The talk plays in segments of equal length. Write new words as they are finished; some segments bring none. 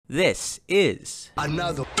This is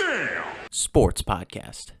Another Sports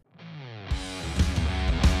Podcast.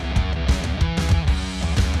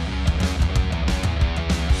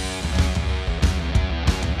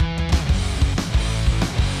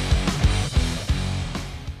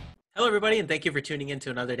 Hello, everybody, and thank you for tuning in to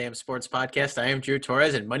another damn sports podcast. I am Drew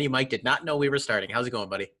Torres, and Money Mike did not know we were starting. How's it going,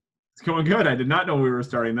 buddy? It's going good. I did not know we were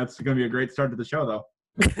starting. That's going to be a great start to the show, though.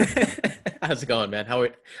 How's it going, man?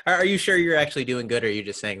 Are you sure you're actually doing good, or are you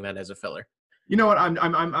just saying that as a filler? You know what?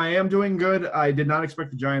 I am doing good. I did not expect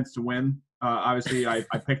the Giants to win. Obviously, I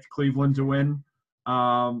picked Cleveland to win.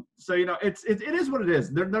 So you know, it is what it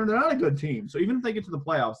is. They're not a good team. So even if they get to the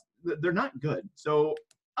playoffs, they're not good. So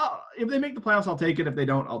if they make the playoffs, I'll take it. If they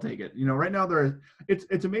don't, I'll take it. You know, right now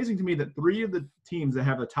it's amazing to me that 3 of the teams that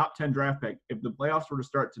have a top 10 draft pick, if the playoffs were to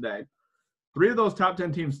start today, 3 of those top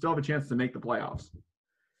 10 teams still have a chance to make the playoffs.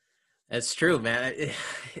 That's true, man.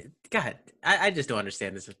 God, I just don't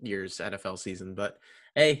understand this year's NFL season. But,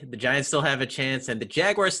 hey, the Giants still have a chance, and the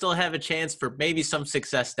Jaguars still have a chance for maybe some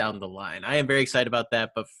success down the line. I am very excited about that.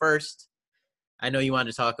 But first, I know you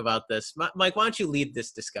wanted to talk about this. Mike, why don't you lead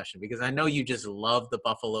this discussion? Because I know you just love the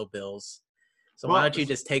Buffalo Bills. So why don't you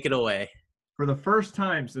just take it away? For the first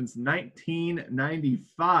time since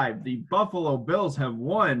 1995, the Buffalo Bills have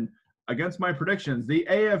won, against my predictions, the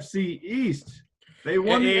AFC East. They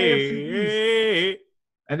won the AFC East.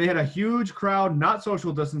 And they had a huge crowd, not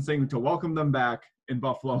social distancing, to welcome them back in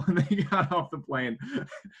Buffalo when they got off the plane.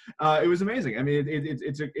 It was amazing. I mean, it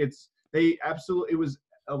was.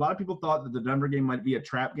 A lot of people thought that the Denver game might be a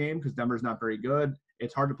trap game because Denver's not very good.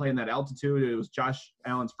 It's hard to play in that altitude. It was Josh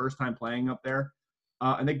Allen's first time playing up there,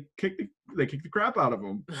 and they kicked the crap out of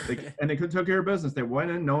them. And they took care of business. They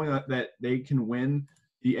went in knowing that they can win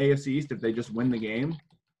the AFC East if they just win the game.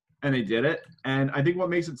 And they did it. And I think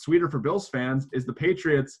what makes it sweeter for Bills fans is the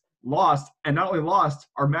Patriots lost, and not only lost,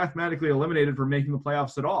 are mathematically eliminated from making the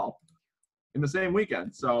playoffs at all in the same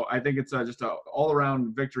weekend. So I think it's just an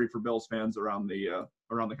all-around victory for Bills fans around the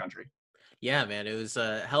country. Yeah, man, it was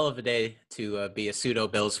a hell of a day to be a pseudo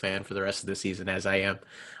Bills fan for the rest of the season, as I am,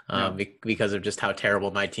 because of just how terrible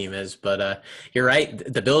my team is. But you're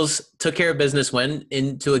right. The Bills took care of business, went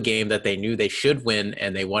into a game that they knew they should win,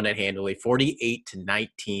 and they won it handily,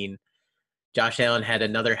 48-19. Josh Allen had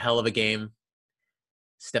another hell of a game.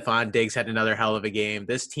 Stephon Diggs had another hell of a game.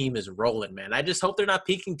 This team is rolling, man. I just hope they're not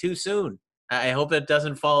peaking too soon. I hope it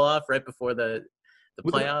doesn't fall off right before the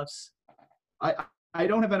playoffs. I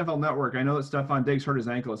don't have NFL Network. I know that Stephon Diggs hurt his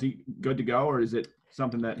ankle. Is he good to go, or is it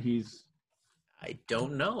something that he's – I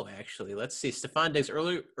don't know, actually. Let's see. Stephon Diggs,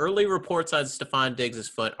 early reports on Stephon Diggs'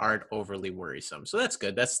 foot aren't overly worrisome. So that's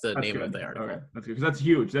good. That's the name of the article. Okay, that's good, because that's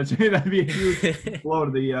huge. That'd be a huge blow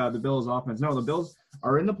to the Bills' offense. No, the Bills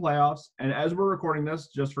are in the playoffs, and as we're recording this,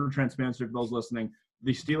 just for transparency for those listening,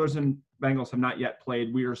 the Steelers and Bengals have not yet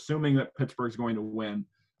played. We are assuming that Pittsburgh's going to win.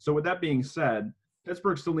 So with that being said,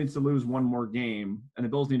 Pittsburgh still needs to lose one more game, and the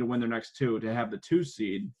Bills need to win their next 2 to have the 2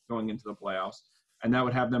 seed going into the playoffs, and that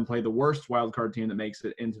would have them play the worst wild card team that makes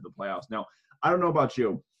it into the playoffs. Now, I don't know about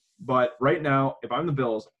you, but right now, if I'm the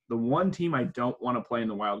Bills, the one team I don't want to play in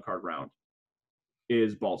the wild card round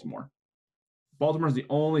is Baltimore. Baltimore's the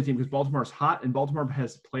only team because Baltimore's hot, and Baltimore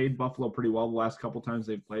has played Buffalo pretty well the last couple times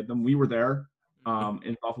they've played them. We were there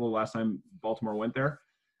in Buffalo last time Baltimore went there.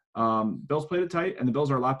 Bills played it tight, and the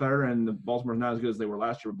Bills are a lot better, and the Baltimore's not as good as they were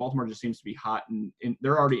last year. But Baltimore just seems to be hot, and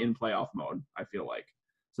they're already in playoff mode, I feel like.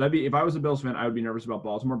 So that'd be, if I was a Bills fan, I would be nervous about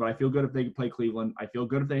Baltimore, but I feel good if they play Cleveland. I feel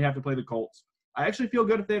good if they have to play the Colts. I actually feel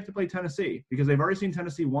good if they have to play Tennessee because they've already seen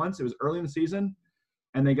Tennessee once. It was early in the season,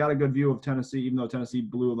 and they got a good view of Tennessee, even though Tennessee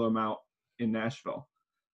blew them out in Nashville.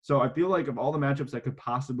 So I feel like of all the matchups that could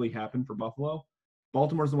possibly happen for Buffalo,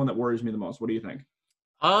 Baltimore's the one that worries me the most. What do you think?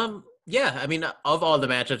 Yeah, I mean, of all the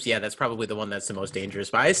matchups, yeah, that's probably the one that's the most dangerous.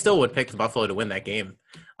 But I still would pick Buffalo to win that game.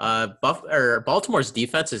 Baltimore's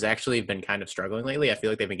defense has actually been kind of struggling lately. I feel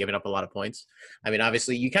like they've been giving up a lot of points. I mean,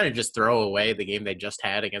 obviously, you kind of just throw away the game they just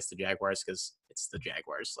had against the Jaguars because it's the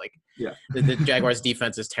Jaguars. Like, yeah, the Jaguars'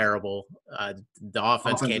 defense is terrible. The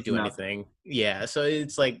offense can't do anything. Yeah, so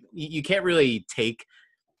it's like you can't really take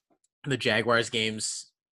the Jaguars games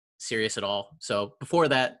serious at all. So before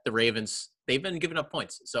that, the Ravens, they've been giving up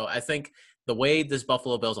points. So I think the way this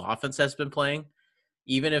Buffalo Bills offense has been playing,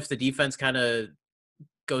 even if the defense kind of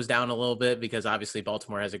goes down a little bit, because obviously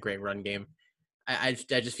Baltimore has a great run game, I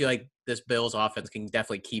just feel like this Bills offense can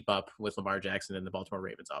definitely keep up with Lamar Jackson and the Baltimore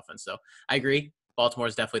Ravens offense. So I agree. Baltimore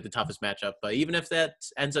is definitely the toughest matchup. But even if that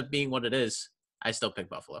ends up being what it is, I still pick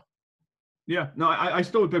Buffalo. Yeah, no, I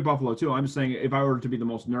still would pick Buffalo too. I'm just saying if I were to be the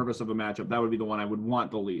most nervous of a matchup, that would be the one I would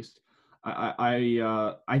want the least.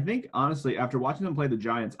 I think honestly, after watching them play the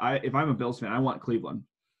Giants, if I'm a Bills fan, I want Cleveland.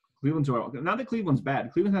 Cleveland's not that Cleveland's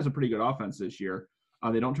bad. Cleveland has a pretty good offense this year.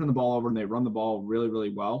 They don't turn the ball over and they run the ball really, really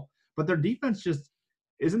well. But their defense just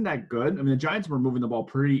isn't that good. I mean, the Giants were moving the ball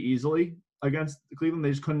pretty easily against Cleveland.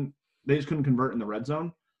 They just couldn't convert in the red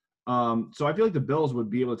zone. So I feel like the Bills would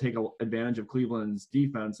be able to take advantage of Cleveland's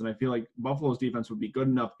defense, and I feel like Buffalo's defense would be good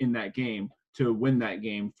enough in that game to win that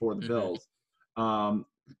game for the Bills.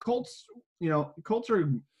 Colts are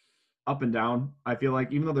up and down. I feel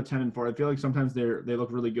like even though they're 10-4, I feel like sometimes they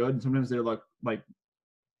look really good, and sometimes they look like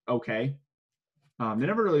okay. They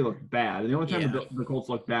never really look bad. The only time the Colts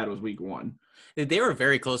looked bad was week 1. They were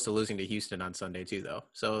very close to losing to Houston on Sunday too, though.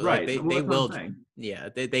 So right, like they will. Yeah,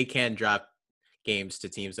 they can drop games to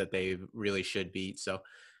teams that they really should beat. So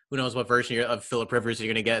who knows what version of Phillip Rivers you're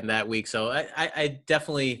going to get in that week. So I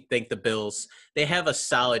definitely think the Bills, they have a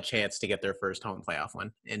solid chance to get their first home playoff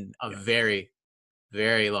win in a very,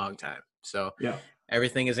 very long time. So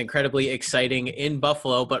everything is incredibly exciting in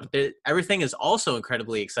Buffalo, but everything is also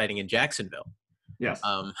incredibly exciting in Jacksonville. Yes.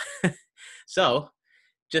 So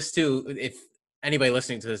if anybody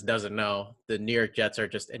listening to this doesn't know, the New York Jets are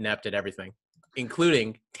just inept at everything,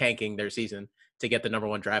 including tanking their season to get the number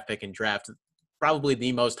 1 draft pick and draft probably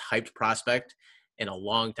the most hyped prospect in a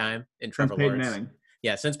long time in Trevor Lawrence. Manning.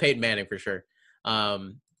 Yeah, since Peyton Manning for sure.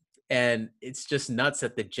 And it's just nuts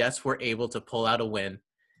that the Jets were able to pull out a win.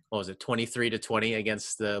 What was it, 23-20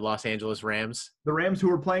 against the Los Angeles Rams? The Rams, who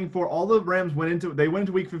were playing for all the Rams, went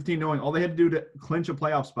into week 15 knowing all they had to do to clinch a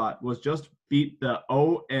playoff spot was just beat the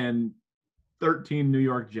 0-13 New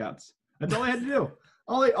York Jets. That's all they had to do.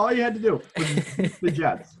 All you had to do was beat the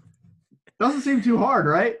Jets. Doesn't seem too hard,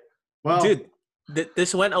 right? Well, dude,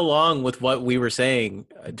 this went along with what we were saying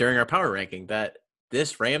during our power ranking, that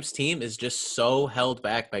this Rams team is just so held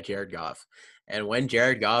back by Jared Goff. And when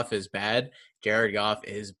Jared Goff is bad, Jared Goff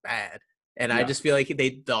is bad. And I just feel like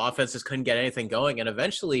the offense just couldn't get anything going. And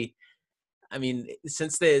eventually, I mean,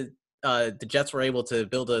 since the Jets were able to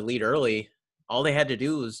build a lead early, all they had to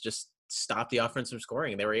do was just stop the offense from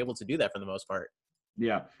scoring. And they were able to do that for the most part.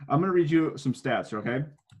 Yeah. I'm going to read you some stats, okay?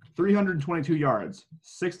 322 yards,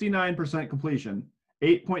 69% completion,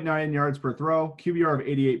 8.9 yards per throw, QBR of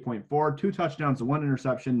 88.4, 2 touchdowns to 1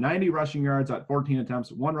 interception, 90 rushing yards at 14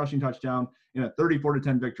 attempts, 1 rushing touchdown in a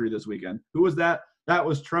 34-10 victory this weekend. Who was that? That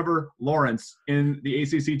was Trevor Lawrence in the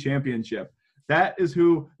ACC championship. That is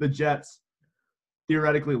who the Jets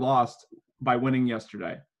theoretically lost by winning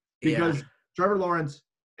yesterday. Because Trevor Lawrence,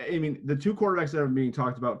 I mean, the 2 quarterbacks that are being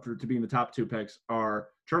talked about to be in the top 2 picks are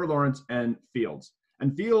Trevor Lawrence and Fields.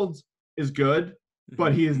 And Fields is good,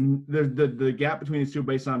 but he is the gap between these two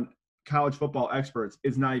based on college football experts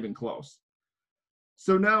is not even close.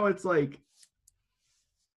 So now it's like,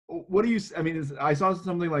 what do you – I mean, I saw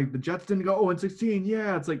something like the Jets didn't go 0-16.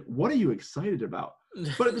 Yeah, it's like, what are you excited about?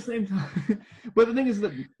 But at the same time – but the thing is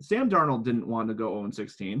that Sam Darnold didn't want to go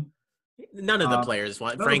 0-16. None of the players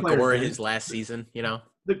want – Frank Gore his last season, you know.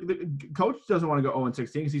 The coach doesn't want to go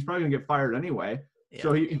 0-16 because he's probably going to get fired anyway. Yeah.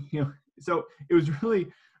 So so it was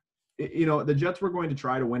really, the Jets were going to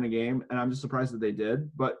try to win a game, and I'm just surprised that they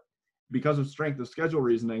did. But because of strength of schedule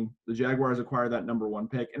reasoning, the Jaguars acquired that number 1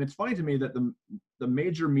 pick. And it's funny to me that the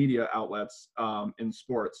major media outlets in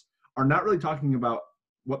sports are not really talking about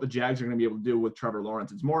what the Jags are going to be able to do with Trevor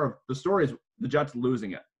Lawrence. It's more of the story is the Jets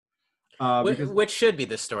losing it. Which should be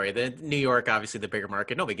the story. The New York, obviously the bigger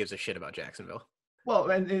market, nobody gives a shit about Jacksonville.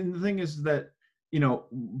 Well, and the thing is that,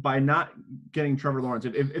 by not getting Trevor Lawrence,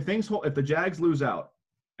 if the Jags lose out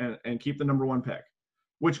and keep the number 1 pick,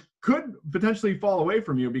 which could potentially fall away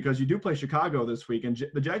from you because you do play Chicago this week, and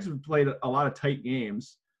the Jags have played a lot of tight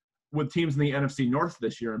games with teams in the NFC North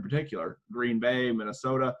this year in particular, Green Bay,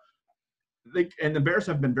 Minnesota. And the Bears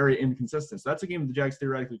have been very inconsistent. So that's a game the Jags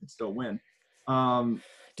theoretically could still win.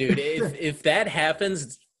 Dude, if that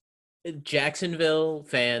happens, Jacksonville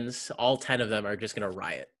fans, all 10 of them are just going to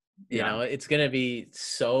riot. You know, it's going to be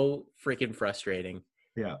so freaking frustrating.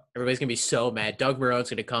 Yeah. Everybody's going to be so mad. Doug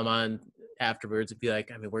Marone's going to come on afterwards and be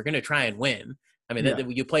like, I mean, we're going to try and win. I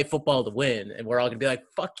mean, you play football to win, and we're all going to be like,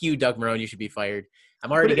 fuck you, Doug Marone, you should be fired.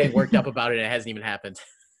 I'm already getting worked up about it, and it hasn't even happened.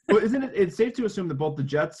 Well, it's safe to assume that both the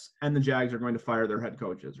Jets and the Jags are going to fire their head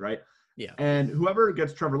coaches, right? Yeah. And whoever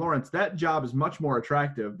gets Trevor Lawrence, that job is much more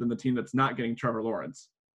attractive than the team that's not getting Trevor Lawrence.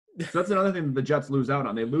 So that's another thing that the Jets lose out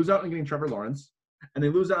on. They lose out on getting Trevor Lawrence, and they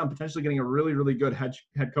lose out on potentially getting a really, really good head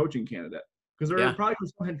coaching candidate. Because there are probably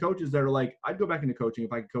some head coaches that are like, I'd go back into coaching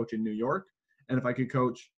if I could coach in New York and if I could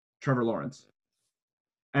coach Trevor Lawrence.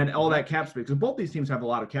 And all that cap space. Because both these teams have a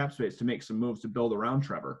lot of cap space to make some moves to build around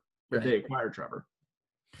Trevor if they acquire Trevor.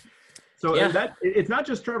 So Yeah. it's not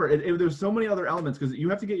just Trevor. There's so many other elements because you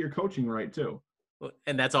have to get your coaching right too.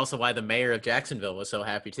 And that's also why the mayor of Jacksonville was so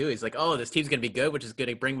happy too. He's like, "Oh, this team's gonna be good, which is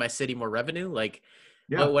gonna bring my city more revenue. Like,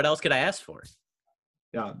 Yeah. what else could I ask for?"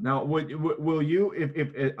 Yeah. Now, will you,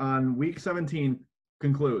 if on week 17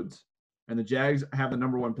 concludes and the Jags have the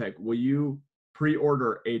number 1 pick, will you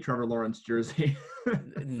pre-order a Trevor Lawrence jersey?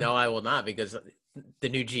 No, I will not, because the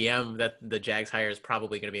new GM that the Jags hire is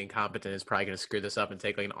probably going to be incompetent. Is probably going to screw this up and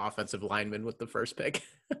take like an offensive lineman with the first pick.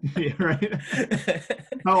 Yeah, right.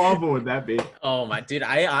 How awful would that be? Oh my dude,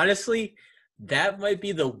 I honestly, that might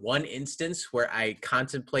be the one instance where I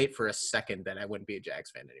contemplate for a second that I wouldn't be a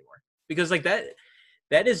Jags fan anymore, because like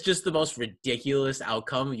that is just the most ridiculous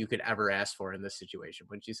outcome you could ever ask for in this situation,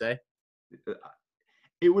 wouldn't you say?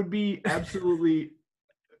 It would be absolutely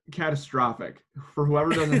catastrophic for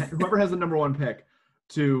whoever has the number 1 pick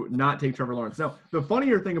to not take Trevor Lawrence. Now, the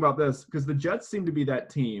funnier thing about this, because the Jets seem to be that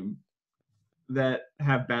team that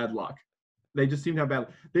have bad luck. They just seem to have bad.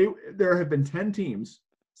 There have been 10 teams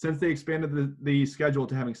since they expanded the schedule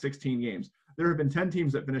to having 16 games. There have been 10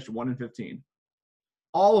 teams that finished 1-15.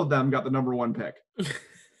 All of them got the number 1 pick.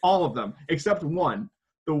 All of them, except one.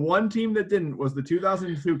 The one team that didn't was the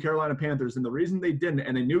 2002 Carolina Panthers, and the reason they didn't,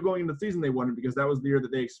 and they knew going into the season they wouldn't, because that was the year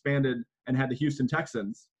that they expanded and had the Houston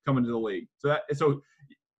Texans come into the league. So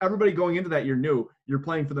everybody going into that year knew you're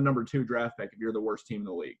playing for the number 2 draft pick if you're the worst team in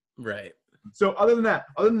the league. Right. So other than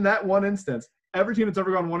that one instance, every team that's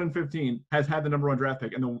ever gone 1-15 has had the number 1 draft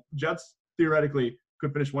pick, and the Jets theoretically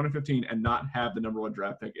could finish 1-15 and not have the number 1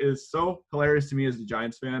 draft pick. It is so hilarious to me as a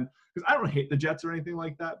Giants fan, because I don't hate the Jets or anything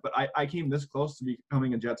like that, but I came this close to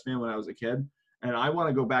becoming a Jets fan when I was a kid, and I want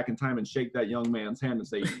to go back in time and shake that young man's hand and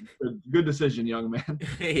say, good decision, young man.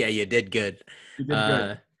 Yeah, you did good. You did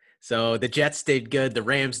good. So the Jets did good, the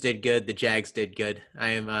Rams did good, the Jags did good.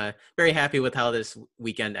 I am very happy with how this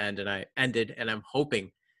weekend ended, and I'm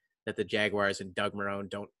hoping that the Jaguars and Doug Marrone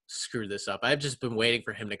don't screw this up. I've just been waiting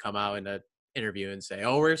for him to come out in an interview and say,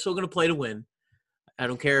 "Oh, we're still going to play to win. I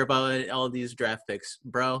don't care about all of these draft picks,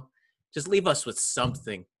 bro. Just leave us with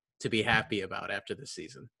something to be happy about after this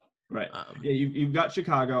season." Right. Yeah, you've got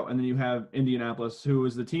Chicago, and then you have Indianapolis, who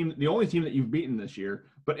is the only team that you've beaten this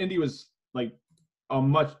year. But Indy was like a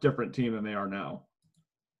much different team than they are now.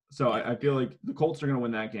 So I feel like the Colts are going to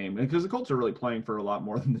win that game, because the Colts are really playing for a lot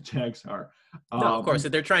more than the Jags are. No, of course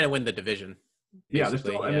they're trying to win the division. Yeah, they're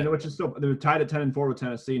still. I mean, which is still, they're tied at 10-4 with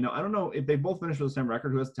Tennessee. Now, I don't know if they both finished with the same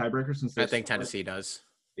record. Who has the tiebreaker? Since I think Tennessee does.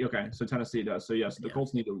 Okay, so Tennessee does. So yes, the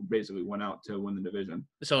Colts need to basically win out to win the division.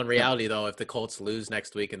 So in reality, though, if the Colts lose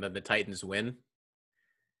next week and then the Titans win,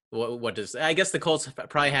 what does? I guess the Colts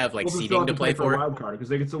probably have like seeding to play for. A wild card, because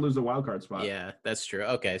they can still lose a wild card spot. Yeah, that's true.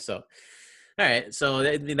 Okay, so all right,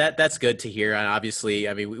 so that's good to hear. And obviously,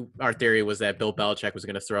 I mean, our theory was that Bill Belichick was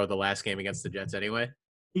going to throw the last game against the Jets anyway.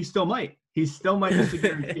 He still might. He still might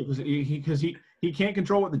because he can't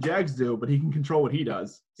control what the Jags do, but he can control what he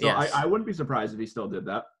does. So yes. I wouldn't be surprised if he still did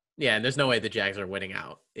that. Yeah, and there's no way the Jags are winning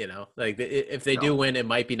out. You know, like if they do win, it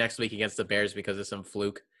might be next week against the Bears because of some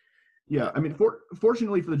fluke. Yeah, I mean,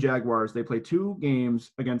 fortunately for the Jaguars, they play 2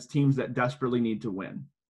 games against teams that desperately need to win.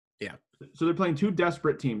 Yeah. So they're playing 2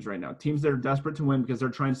 desperate teams right now, teams that are desperate to win because they're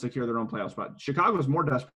trying to secure their own playoff spot. Chicago is more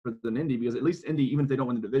desperate than Indy, because at least Indy, even if they don't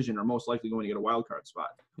win the division, are most likely going to get a wild card spot.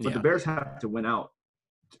 But the Bears have to win out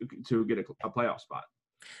to get a playoff spot.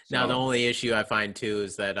 So, now, the only issue I find, too,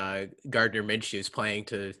 is that Gardner Minshew is playing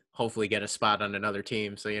to hopefully get a spot on another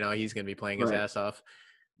team. So, he's going to be playing his ass off.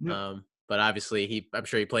 Yep. But obviously, I'm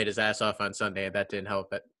sure he played his ass off on Sunday, and that didn't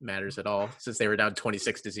help it matters at all, since they were down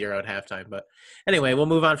 26-0 at halftime. But anyway, we'll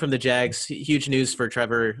move on from the Jags. Huge news for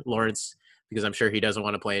Trevor Lawrence, because I'm sure he doesn't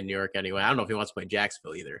want to play in New York anyway. I don't know if he wants to play in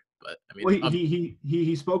Jacksonville either. But I mean, well,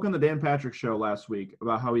 he spoke on the Dan Patrick Show last week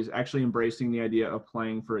about how he's actually embracing the idea of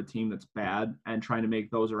playing for a team that's bad and trying to make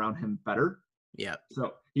those around him better. Yeah.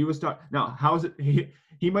 So he was talking. Now, how is it?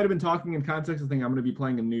 He might have been talking in context of thinking, I'm going to be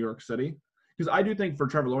playing in New York City. Because I do think, for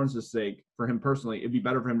Trevor Lawrence's sake, for him personally, it'd be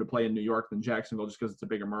better for him to play in New York than Jacksonville, just because it's a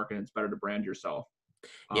bigger market and it's better to brand yourself.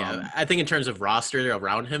 Yeah, I think in terms of roster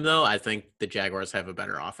around him, though, I think the Jaguars have a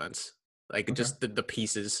better offense. Like, just the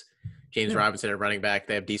pieces. James Robinson at running back,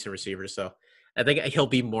 they have decent receivers. So I think he'll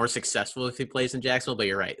be more successful if he plays in Jacksonville. But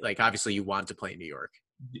you're right. Like, obviously, you want to play in New York.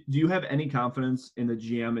 Do you have any confidence in the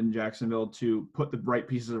GM in Jacksonville to put the right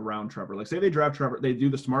pieces around Trevor? Like, say they draft Trevor, they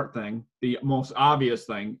do the smart thing, the most obvious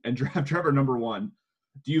thing, and draft Trevor number 1.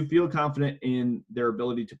 Do you feel confident in their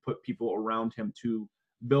ability to put people around him to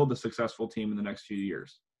build a successful team in the next few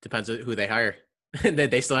years? Depends on who they hire.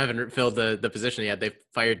 They still haven't filled the position yet. They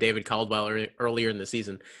fired David Caldwell earlier in the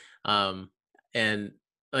season. And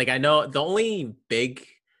like, I know the only big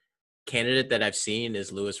candidate that I've seen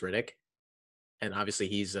is Louis Riddick, and obviously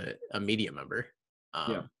he's a media member.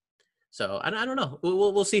 Yeah. So I don't know.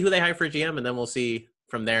 We'll see who they hire for GM, and then we'll see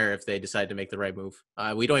from there if they decide to make the right move.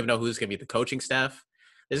 We don't even know who's going to be the coaching staff.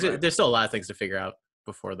 There's still a lot of things to figure out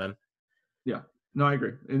before then. Yeah. No, I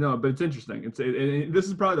agree. No, but it's interesting. This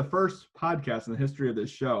is probably the first podcast in the history of this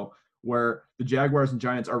show where the Jaguars and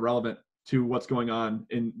Giants are relevant to what's going on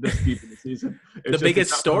in this deep in the season. The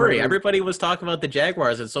biggest story. Everybody was talking about the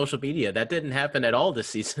Jaguars on social media. That didn't happen at all this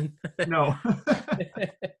season. No.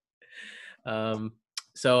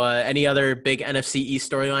 So any other big NFC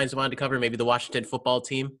East storylines you wanted to cover? Maybe the Washington football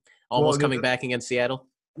team almost coming back against Seattle?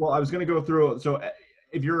 Well, I was going to go through. So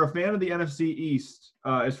if you're a fan of the NFC East,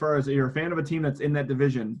 as far as you're a fan of a team that's in that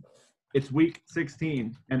division, it's week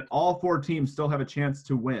 16, and all 4 teams still have a chance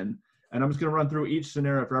to win. And I'm just going to run through each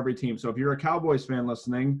scenario for every team. So if you're a Cowboys fan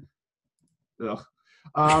listening,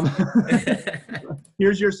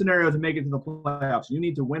 here's your scenario to make it to the playoffs. You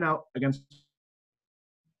need to win out against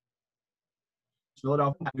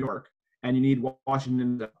Philadelphia, New York, and you need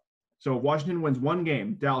Washington. So if Washington wins 1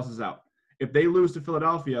 game, Dallas is out. If they lose to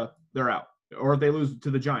Philadelphia, they're out. Or if they lose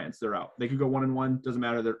to the Giants, they're out. They could go 1-1, doesn't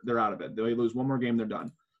matter. They're out of it. They lose 1 more game, they're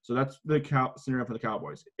done. So that's the scenario for the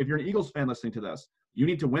Cowboys. If you're an Eagles fan listening to this, you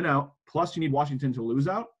need to win out, plus you need Washington to lose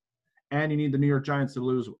out, and you need the New York Giants to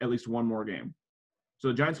lose at least 1 more game. So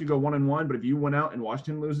the Giants could go 1-1, but if you win out and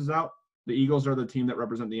Washington loses out, the Eagles are the team that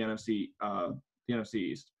represent the NFC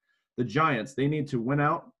East. The Giants, they need to win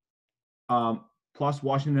out, plus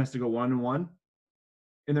Washington has to go 1-1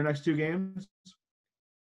 in their next 2 games.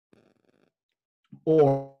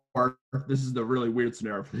 Or this is the really weird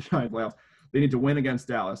scenario for the Giants playoffs. They need to win against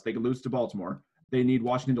Dallas. They could lose to Baltimore. They need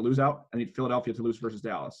Washington to lose out, and need Philadelphia to lose versus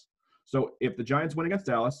Dallas. So if the Giants win against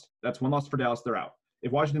Dallas, that's 1 loss for Dallas, they're out.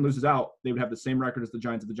 If Washington loses out, they would have the same record as the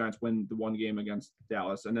Giants if the Giants win the 1 game against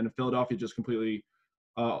Dallas. And then if Philadelphia just completely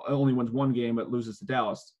only wins 1 game but loses to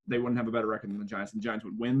Dallas, they wouldn't have a better record than the Giants. And the Giants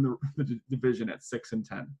would win the division at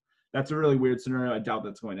 6-10. That's a really weird scenario. I doubt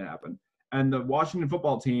that's going to happen. And the Washington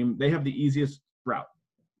football team, they have the easiest route.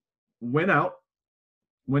 Win out,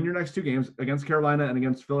 win your next 2 games against Carolina and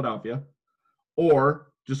against Philadelphia, or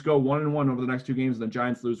just go 1-1 over the next 2 games, and the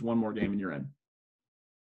Giants lose 1 more game and you're in.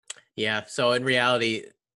 Yeah, so in reality,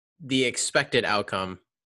 the expected outcome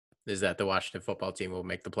is that the Washington football team will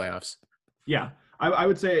make the playoffs. Yeah, I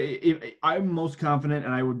would say I'm most confident,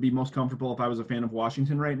 and I would be most comfortable if I was a fan of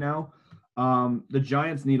Washington right now. The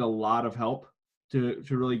Giants need a lot of help to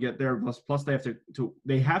really get there. Plus they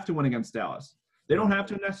have to win against Dallas. They don't have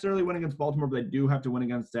to necessarily win against Baltimore, but they do have to win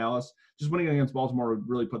against Dallas. Just winning against Baltimore would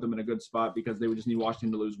really put them in a good spot because they would just need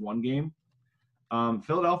Washington to lose 1 game.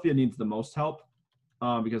 Philadelphia needs the most help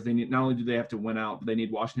because they need, not only do they have to win out, but they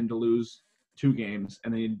need Washington to lose 2 games,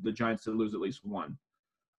 and they need the Giants to lose at least 1.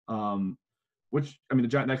 Which, I mean,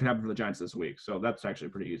 that could happen for the Giants this week, so that's actually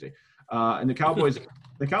pretty easy. And the Cowboys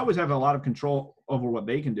have a lot of control over what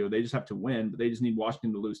they can do. They just have to win, but they just need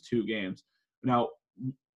Washington to lose 2 games. Now,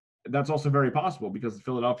 that's also very possible because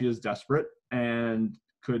Philadelphia is desperate and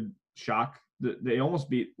could shock. They almost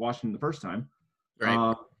beat Washington the first time.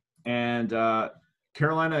 Right. And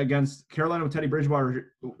Carolina with Teddy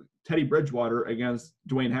Bridgewater against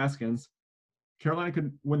Dwayne Haskins, Carolina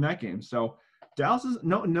could win that game. So Dallas is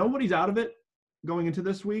nobody's out of it going into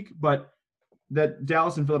this week, but that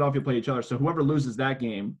Dallas and Philadelphia play each other. So whoever loses that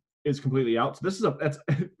game is completely out. So this is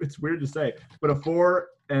it's weird to say, but a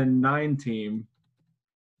 4-9 team.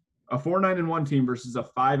 A 4-9-1 team versus a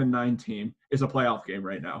 5-9 team is a playoff game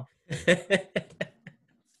right now. It's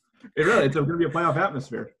going to be a playoff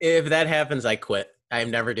atmosphere. If that happens, I quit. I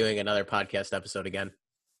am never doing another podcast episode again.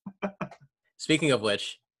 Speaking of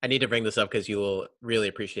which, I need to bring this up because you will really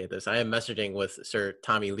appreciate this. I am messaging with Sir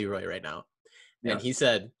Tommy Leroy right now. And He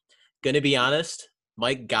said, gonna be honest,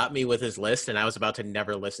 Mike got me with his list and I was about to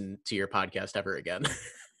never listen to your podcast ever again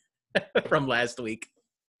from last week.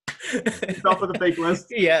 He's off with a fake list.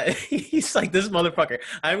 Yeah, he's like, this motherfucker.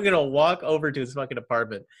 I'm gonna walk over to his fucking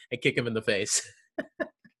apartment and kick him in the face.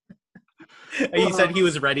 He said he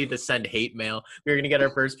was ready to send hate mail. We were gonna get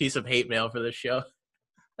our first piece of hate mail for this show.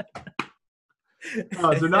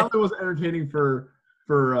 So now it was entertaining to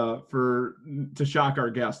shock our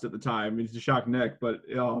guest at the time, to shock Nick. But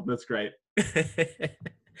that's great.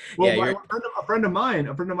 Well, yeah, a friend of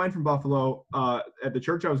mine from Buffalo, at the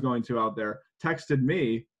church I was going to out there, texted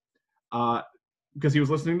me because he was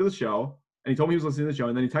listening to the show, and he told me he was listening to the show,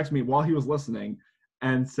 and then he texted me while he was listening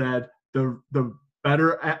and said, the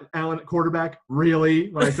better Allen quarterback,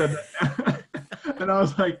 really? When I said that. And I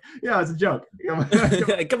was like, yeah, it's a joke. Come on.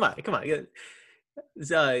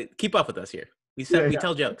 Keep up with us here. We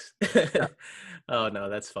tell jokes. Oh no,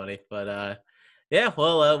 that's funny. But yeah,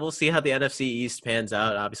 well, we'll see how the NFC East pans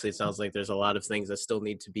out. Obviously, it sounds like there's a lot of things that still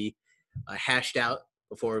need to be hashed out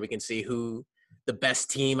before we can see who the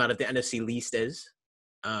best team out of the NFC least is.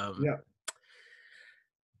 Yeah.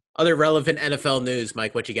 Other relevant NFL news,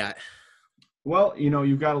 Mike, what you got? Well,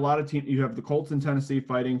 you've got a lot of teams. You have the Colts and Tennessee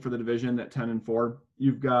fighting for the division at 10-4.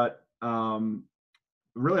 You've got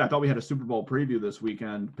really, I thought we had a Super Bowl preview this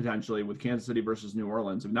weekend potentially with Kansas City versus New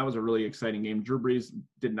Orleans, and that was a really exciting game. Drew Brees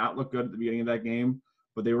did not look good at the beginning of that game,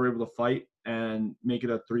 but they were able to fight and make it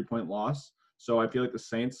a 3-point loss. So I feel like the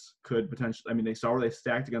Saints could potentially. I mean, they saw where they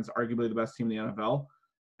stacked against arguably the best team in the NFL,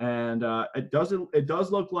 and it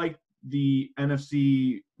does look like the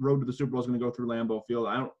NFC road to the Super Bowl is going to go through Lambeau Field.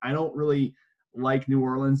 I don't really like New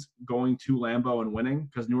Orleans going to Lambeau and winning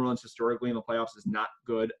because New Orleans historically in the playoffs is not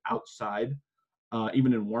good outside,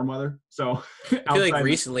 even in warm weather. So I feel like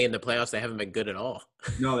recently in the playoffs they haven't been good at all.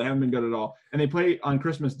 No, they haven't been good at all. And they play on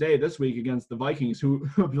Christmas Day this week against the Vikings, who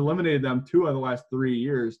have eliminated them 2 out of the last 3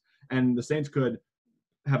 years. And the Saints could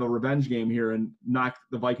have a revenge game here and knock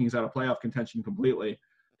the Vikings out of playoff contention completely.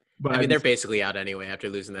 But I mean, they're basically out anyway after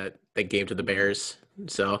losing that game to the Bears.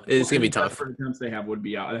 So it's going to be tough. The attempts they have would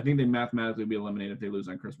be out. I think they mathematically would be eliminated if they lose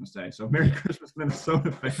on Christmas Day. So Merry Christmas,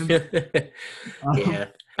 Minnesota fans. Yeah.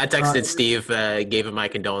 I texted Steve, gave him my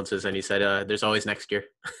condolences, and he said there's always next year.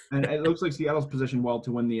 And it looks like Seattle's positioned well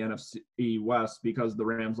to win the NFC West because the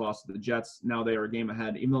Rams lost to the Jets. Now they are a game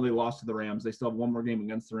ahead. Even though they lost to the Rams, they still have one more game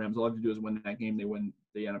against the Rams. All they have to do is win that game. They win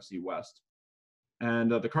the NFC West.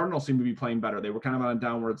 And the Cardinals seem to be playing better. They were kind of on a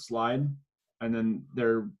downward slide, and then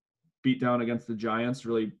their beatdown against the Giants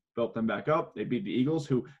really built them back up. They beat the Eagles,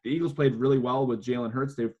 who the Eagles played really well with Jalen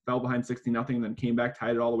Hurts. They fell behind 60-0 and then came back,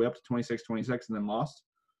 tied it all the way up to 26-26, and then lost.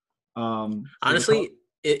 Honestly,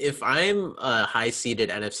 if I'm a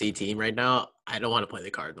high-seeded NFC team right now, I don't want to play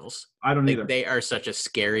the Cardinals. I don't either. They are such a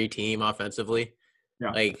scary team offensively.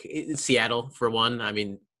 Yeah. Like Seattle, for one. I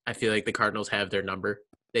mean, I feel like the Cardinals have their number.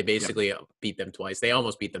 They basically beat them twice. They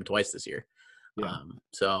almost beat them twice this year. Yeah.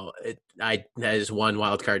 So that is one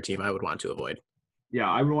wild card team I would want to avoid. Yeah,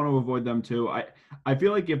 I would want to avoid them too. I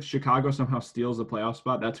feel like if Chicago somehow steals the playoff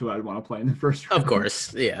spot, that's who I'd want to play in the first round. Of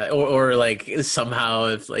course, yeah. Or like somehow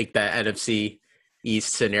if like that NFC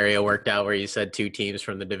East scenario worked out where you said 2 teams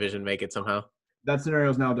from the division make it somehow. That scenario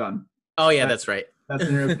is now done. Oh yeah, that's right. That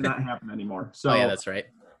scenario cannot happen anymore. So yeah, that's right.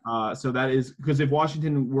 So that is because if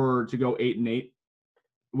Washington were to go 8-8,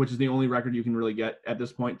 which is the only record you can really get at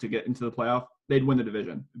this point to get into the playoff, they'd win the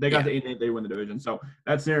division. If they got to 8-8, they win the division. So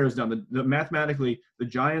that scenario is done. Mathematically, the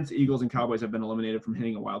Giants, Eagles, and Cowboys have been eliminated from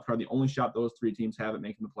hitting a wild card. The only shot those 3 teams have at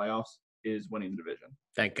making the playoffs is winning the division.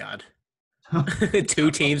 Thank God.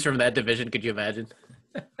 2 teams from that division. Could you imagine?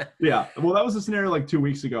 Yeah. Well, that was a scenario like 2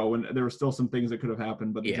 weeks ago when there were still some things that could have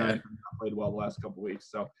happened, but the Giants played well the last couple of weeks.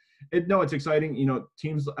 So it's exciting.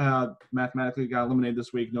 Teams mathematically got eliminated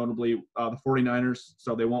this week, notably the 49ers.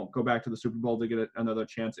 So they won't go back to the Super Bowl to get another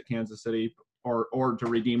chance at Kansas City or to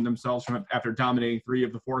redeem themselves from after dominating 3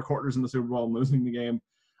 of the 4 quarters in the Super Bowl and losing the game.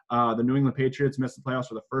 The New England Patriots missed the playoffs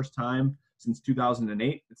for the first time since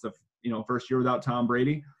 2008. It's the first year without Tom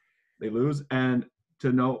Brady. They lose. And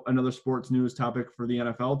to note another sports news topic for the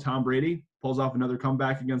NFL, Tom Brady pulls off another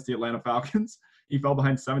comeback against the Atlanta Falcons. He fell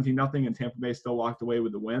behind 17-0, and Tampa Bay still walked away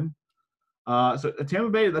with the win. So Tampa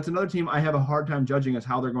Bay, that's another team I have a hard time judging as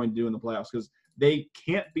how they're going to do in the playoffs because they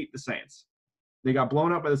can't beat the Saints. They got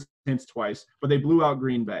blown out by the Saints twice, but they blew out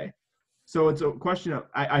Green Bay. So it's a question of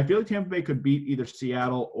I feel like Tampa Bay could beat either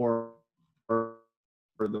Seattle or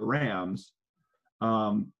the Rams.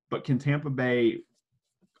 But can Tampa Bay –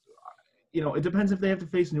 it depends if they have to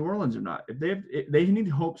face New Orleans or not. They need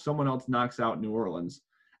to hope someone else knocks out New Orleans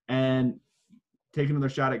and take another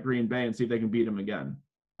shot at Green Bay and see if they can beat them again.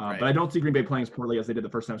 Right. But I don't see Green Bay playing as poorly as they did the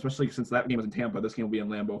first time, especially since that game was in Tampa. This game will be in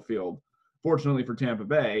Lambeau Field. Fortunately for Tampa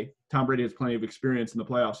Bay, Tom Brady has plenty of experience in the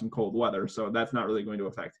playoffs in cold weather, so that's not really going to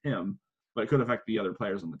affect him, but it could affect the other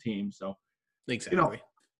players on the team. So, exactly.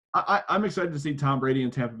 I'm excited to see Tom Brady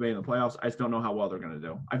and Tampa Bay in the playoffs. I just don't know how well they're going to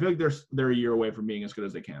do. I feel like they're a year away from being as good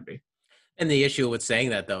as they can be. And the issue with saying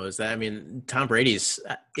that, though, is that, I mean, Tom Brady's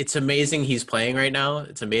 – it's amazing he's playing right now.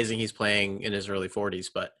 It's amazing he's playing in his early 40s,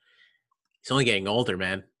 but he's only getting older,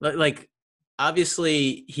 man. Like,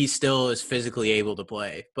 obviously, he still is physically able to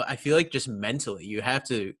play, but I feel like just mentally you have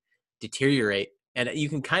to deteriorate. And you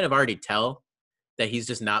can kind of already tell that he's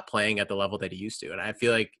just not playing at the level that he used to. And I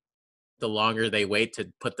feel like the longer they wait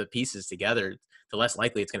to put the pieces together, the less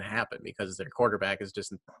likely it's going to happen because their quarterback is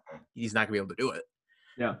just – he's not going to be able to do it.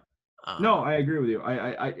 Yeah. No, I agree with you.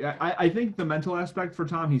 I think the mental aspect for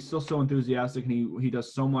Tom, he's still so enthusiastic and he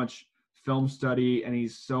does so much film study, and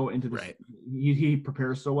he's so into this. Right. He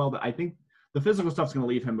prepares so well that I think the physical stuff's going to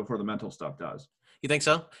leave him before the mental stuff does. You think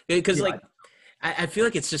so? Because Yeah. like I feel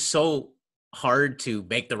like it's just so hard to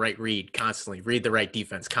make the right read constantly, read the right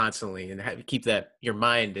defense constantly, and keep that your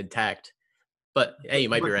mind intact. But hey, you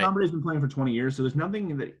might be right. Tom Brady's been playing for 20 years, so there's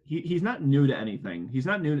nothing that he's not new to anything. He's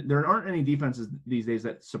not new. There aren't any defenses these days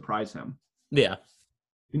that surprise him. Yeah,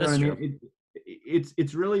 you know what I mean.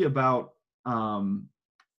 It's really about. I'm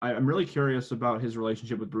really curious about his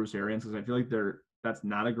relationship with Bruce Arians because I feel like that's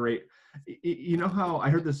not a great. You know how I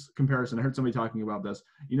heard this comparison. I heard somebody talking about this.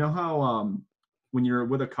 You know how when you're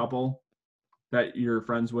with a couple that you're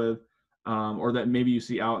friends with. Or that maybe you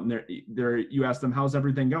see out and you ask them, how's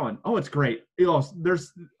everything going? Oh, it's great.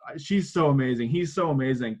 She's so amazing. He's so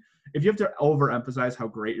amazing. If you have to overemphasize how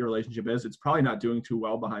great your relationship is, it's probably not doing too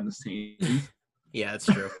well behind the scenes. Yeah, that's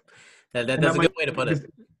true. That's a good way to put it.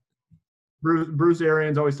 Bruce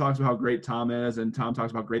Arians always talks about how great Tom is, and Tom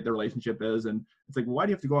talks about how great their relationship is. And it's like, why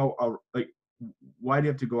do you have to go out? Why do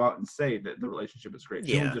you have to go out and say that the relationship is great?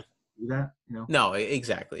 Yeah. Just do that, No,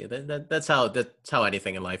 exactly. That's how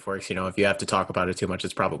anything in life works. If you have to talk about it too much,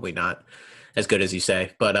 it's probably not as good as you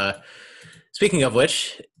say. But speaking of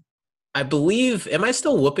which, I believe, am I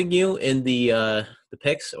still whooping you in the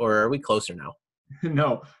picks, or are we closer now?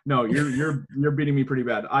 No, you're beating me pretty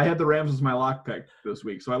bad. I had the Rams as my lock pick this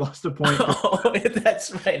week, so I lost a point. Oh,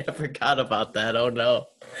 that's right. I forgot about that. Oh no.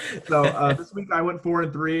 So this week I went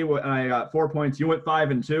 4-3, and I got 4 points. You went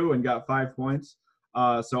 5-2 and got 5 points.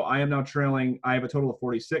 So I am now trailing. I have a total of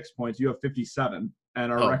 46 points. You have 57,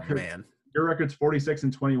 and our record. Man. Your record's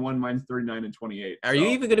 46-21. Mine's 39-28. Are you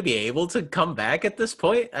even going to be able to come back at this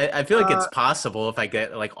point? I feel like it's possible if I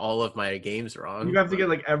get like all of my games wrong. You have to get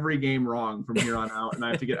like every game wrong from here on out, and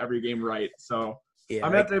I have to get every game right. So yeah,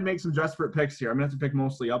 I'm gonna have to make some desperate picks here. I'm gonna have to pick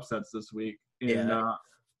mostly upsets this week.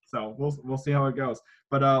 So we'll see how it goes.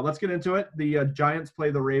 But let's get into it. The Giants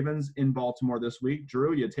play the Ravens in Baltimore this week.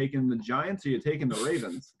 Drew, you taking the Giants or you taking the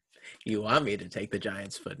Ravens? You want me to take the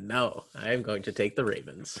Giants, but no, I am going to take the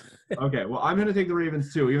Ravens. Okay, well, I'm going to take the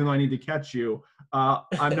Ravens too, even though I need to catch you.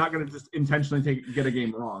 I'm not going to just intentionally get a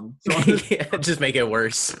game wrong. So just make it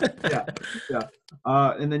worse. yeah.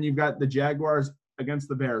 And then you've got the Jaguars against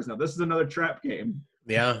the Bears. Now, this is another trap game.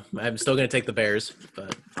 Yeah, I'm still going to take the Bears,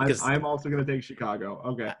 but I'm also going to take Chicago.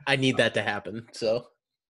 Okay, I need that to happen. So,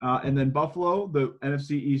 and then Buffalo, the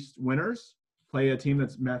NFC East winners, play a team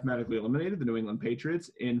that's mathematically eliminated, the New England Patriots,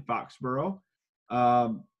 in Foxborough.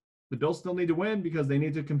 The Bills still need to win because they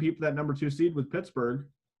need to compete for that number 2 seed with Pittsburgh.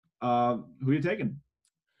 Who are you taking?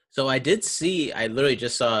 So I literally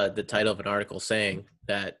just saw the title of an article saying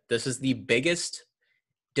that this is the biggest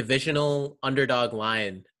divisional underdog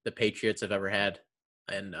line the Patriots have ever had,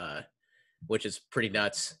 and which is pretty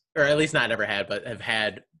nuts. Or at least not ever had, but have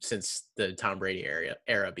had since the Tom Brady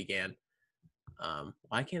era began.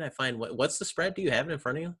 Why can't I find what's the spread? Do you have it in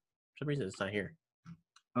front of you? For some reason, it's not here.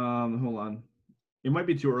 Hold on. It might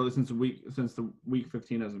be too early since the week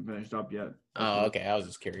 15 hasn't finished up yet. Oh, okay. I was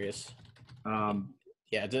just curious.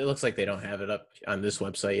 Yeah, it looks like they don't have it up on this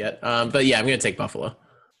website yet. But yeah, I'm gonna take Buffalo.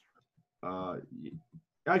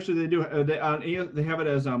 Actually, they do. They have it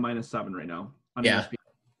as -7 right now. On yeah. ESPN.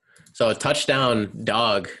 So a touchdown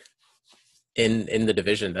dog in the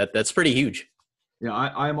division. That's pretty huge. Yeah,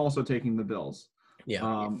 I'm also taking the Bills. Yeah.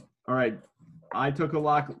 All right. I took a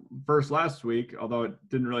lock first last week, although it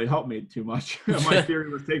didn't really help me too much. My theory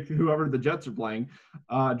was take whoever the Jets are playing.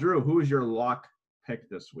 Drew, who is your lock pick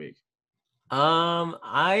this week?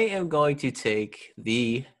 I am going to take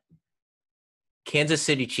the Kansas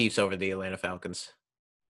City Chiefs over the Atlanta Falcons.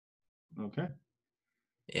 Okay.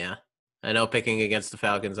 Yeah. I know picking against the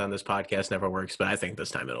Falcons on this podcast never works, but I think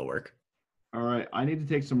this time it'll work. All right. I need to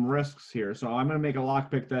take some risks here. So I'm going to make a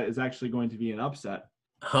lock pick that is actually going to be an upset.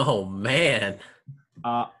 Oh, man.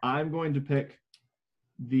 I'm going to pick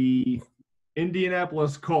the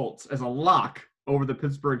Indianapolis Colts as a lock over the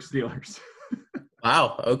Pittsburgh Steelers.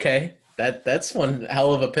 Wow. Okay. That's one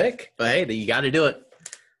hell of a pick. But, hey, you got to do it.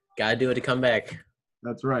 Got to do it to come back.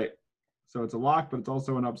 That's right. So it's a lock, but it's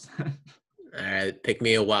also an upset. All right. Pick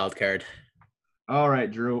me a wild card. All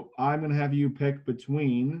right, Drew. I'm going to have you pick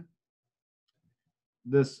between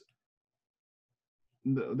this.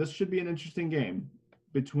 This should be an interesting game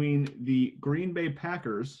between the Green Bay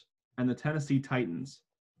Packers and the Tennessee Titans.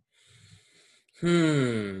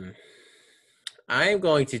 I'm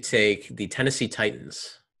going to take the Tennessee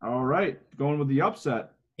Titans. All right. Going with the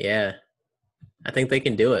upset. Yeah. I think they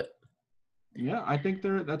can do it. Yeah, I think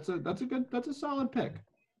that's a solid pick.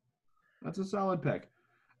 That's a solid pick.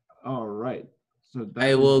 All right. So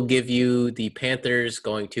I will give you the Panthers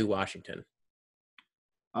going to Washington.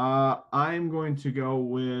 I'm going to go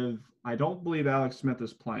with. I don't believe Alex Smith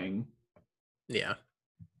is playing. Yeah.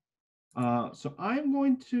 So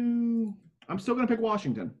I'm still going to pick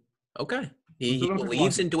Washington. Okay. He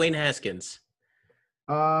believes in Dwayne Haskins.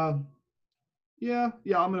 Yeah, I'm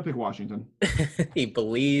going to pick Washington. He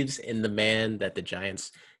believes in the man that the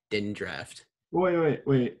Giants didn't draft.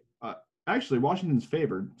 Wait. Actually, Washington's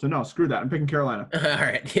favored. So no, screw that. I'm picking Carolina. All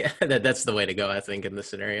right. Yeah, that's the way to go, I think, in this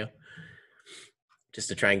scenario. Just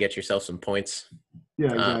to try and get yourself some points.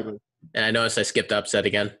 Yeah, exactly. And I noticed I skipped upset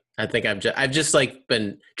again. I think I've just like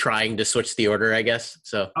been trying to switch the order, I guess.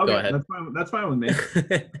 So okay, go ahead. That's fine with me.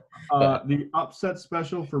 The upset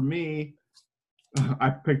special for me,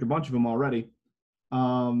 I picked a bunch of them already.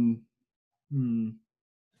 What do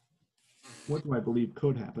I believe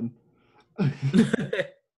could happen?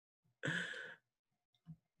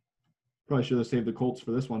 Probably should have saved the Colts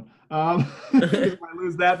for this one. If I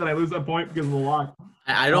lose that, then I lose that point because of the lock.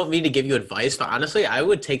 I don't mean to give you advice, but honestly, I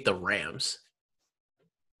would take the Rams.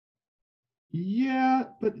 Yeah,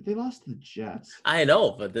 but they lost to the Jets. I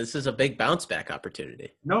know, but this is a big bounce back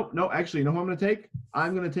opportunity. No, actually, you know who I'm going to take?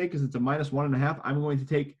 I'm going to take, because it's a -1.5, I'm going to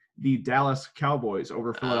take the Dallas Cowboys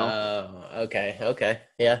over Philadelphia. Oh, okay.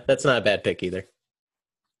 Yeah, that's not a bad pick either.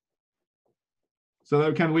 So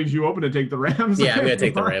that kind of leaves you open to take the Rams? Yeah, I'm going to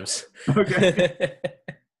take the Rams. Okay.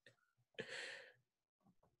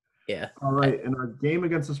 Yeah. All right. In our game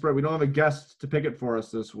against the spread, we don't have a guest to pick it for us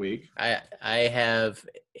this week. I have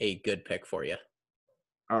a good pick for you.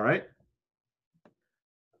 All right.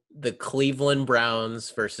 The Cleveland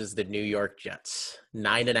Browns versus the New York Jets.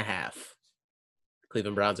 9.5.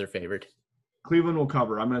 Cleveland Browns are favored. Cleveland will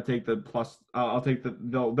cover. I'm going to take the plus. I'll take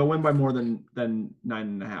they'll win by more than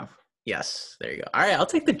 9.5. Yes, there you go. All right, I'll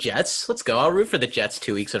take the Jets. Let's go. I'll root for the Jets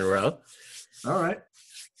 2 weeks in a row. All right.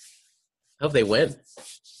 I hope they win.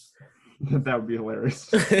 That would be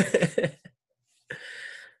hilarious.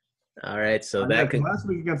 All right, so last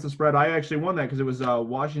week against the spread, I actually won that because it was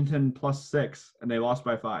Washington +6, and they lost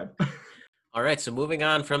by 5. All right, so moving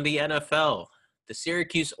on from the NFL, the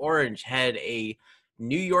Syracuse Orange had a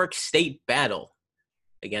New York State battle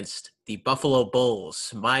against the Buffalo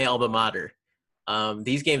Bulls, my alma mater.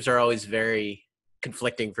 These games are always very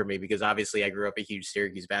conflicting for me because obviously I grew up a huge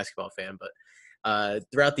Syracuse basketball fan, but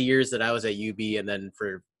throughout the years that I was at UB and then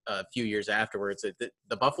for a few years afterwards,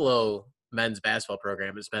 the Buffalo men's basketball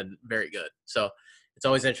program has been very good. So it's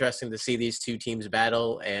always interesting to see these two teams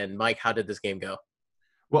battle. And Mike, how did this game go?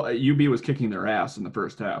 Well, UB was kicking their ass in the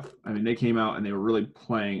first half. I mean, they came out and they were really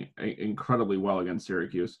playing incredibly well against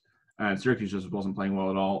Syracuse. And Syracuse just wasn't playing well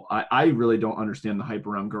at all. I really don't understand the hype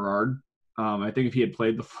around Garrard. I think if he had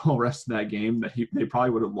played the full rest of that game, they probably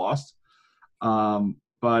would have lost.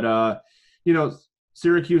 But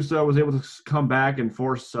Syracuse was able to come back and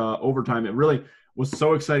force overtime. It really was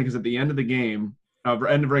so exciting because at the end of the game,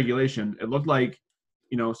 end of regulation, it looked like,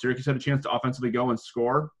 Syracuse had a chance to offensively go and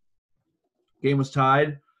score. Game was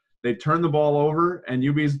tied. They turned the ball over, and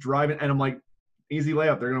UB's driving, and I'm like, easy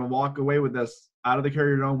layup. They're going to walk away with this out of the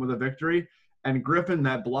Carrier Dome with a victory. And Griffin,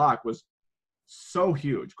 that block was so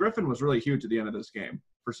huge. Griffin was really huge at the end of this game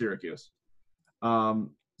for Syracuse.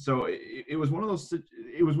 So it was one of those.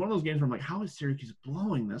 It was one of those games where I'm like, how is Syracuse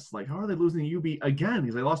blowing this? Like, how are they losing to UB again?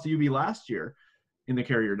 Because they lost to UB last year in the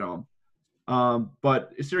Carrier Dome.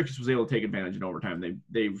 But Syracuse was able to take advantage in overtime.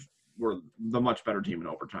 They were the much better team in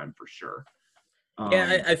overtime for sure.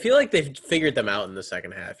 Yeah, I feel like they've figured them out in the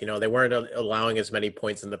second half. They weren't allowing as many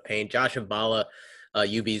points in the paint. Josh Mballa,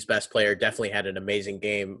 UB's best player, definitely had an amazing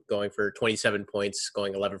game, going for 27 points,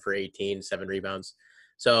 going 11 for 18, 7 rebounds.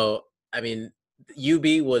 So, I mean,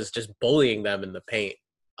 UB was just bullying them in the paint,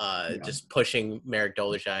 just pushing Marek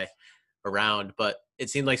Dolezaj around. But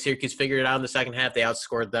it seemed like Syracuse figured it out in the second half. They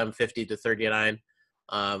outscored them 50-39.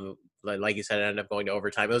 Like you said, it ended up going to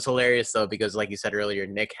overtime. It was hilarious, though, because like you said earlier,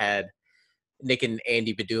 Nick and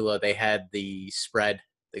Andy Padula, they had the spread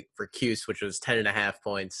for Cuse, which was 10.5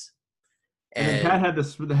 points. And Pat had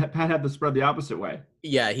the spread the opposite way.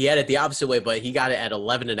 Yeah, he had it the opposite way, but he got it at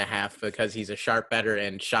 11.5 because he's a sharp bettor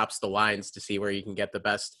and shops the lines to see where you can get the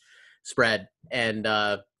best spread. And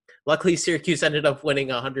luckily, Syracuse ended up winning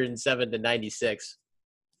 107-96.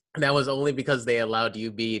 And that was only because they allowed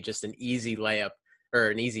UB just an easy layup or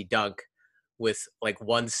an easy dunk with like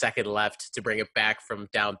 1 second left to bring it back from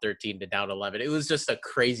down 13 to down 11. It was just a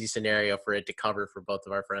crazy scenario for it to cover for both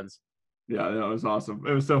of our friends. Yeah, it was awesome.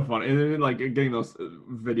 It was so fun. And then, like, getting those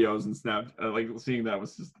videos and like seeing that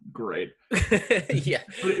was just great. Yeah.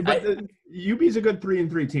 But UB's a good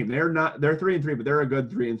 3-3 team. They're 3-3, but they're a good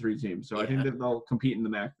 3-3 team. So yeah. I think that they'll compete in the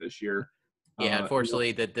MAC this year. Yeah,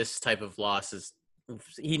 unfortunately, that this type of loss is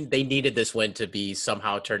they needed this win to be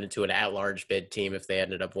somehow turned into an at-large bid team if they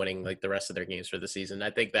ended up winning like the rest of their games for the season. I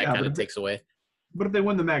think that kind of takes away. But if they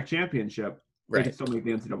win the MAC championship, they Right. can still make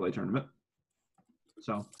the NCAA tournament.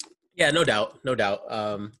 So. Yeah, no doubt.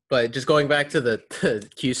 But just going back to the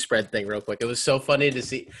Q spread thing real quick, it was so funny to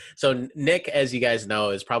see. So Nick, as you guys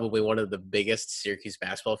know, is probably one of the biggest Syracuse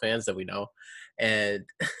basketball fans that we know. And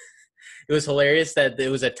it was hilarious that it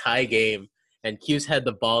was a tie game and Q's had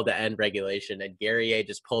the ball to end regulation and Guerrier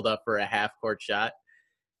just pulled up for a half-court shot.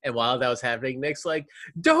 And while that was happening, Nick's like,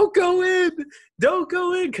 don't go in,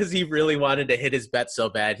 because he really wanted to hit his bet so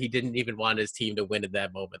bad. He didn't even want his team to win in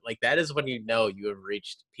that moment. Like, that is when you know you have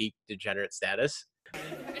reached peak degenerate status.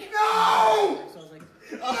 No!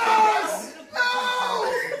 Yes!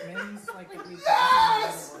 No!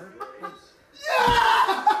 Yes!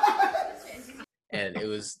 Yes! And it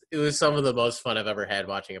was some of the most fun I've ever had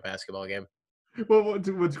watching a basketball game. Well,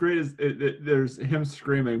 what's great is there's him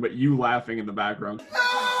screaming, but you laughing in the background. No!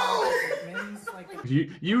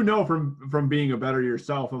 You know from being a bettor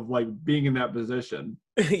yourself of like being in that position.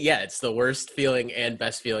 Yeah, it's the worst feeling and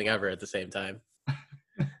best feeling ever at the same time.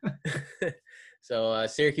 So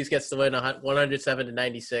Syracuse gets the win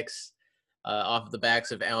 107-96 off of the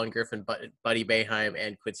backs of Alan Griffin, Buddy Boeheim,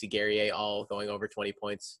 and Quincy Guerrier all going over 20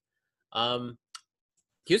 points.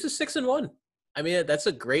 Q's is 6-1. I mean, that's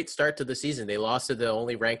a great start to the season. They lost to the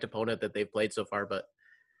only ranked opponent that they've played so far, but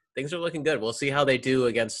things are looking good. We'll see how they do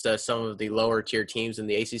against some of the lower tier teams in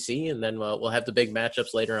the ACC, and then we'll have the big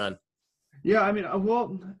matchups later on. Yeah, I mean,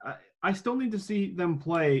 I still need to see them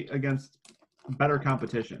play against better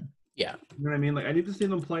competition. Yeah. You know what I mean? Like, I need to see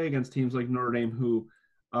them play against teams like Notre Dame who,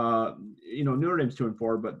 Notre Dame's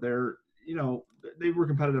 2-4, but they're, they were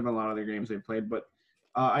competitive in a lot of their games they played, but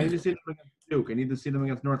I need to see them against Duke. I need to see them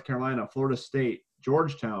against North Carolina, Florida State,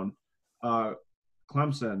 Georgetown,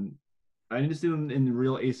 Clemson. I need to see them in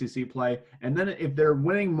real ACC play. And then if they're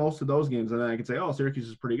winning most of those games, then I can say, oh, Syracuse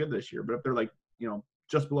is pretty good this year. But if they're like,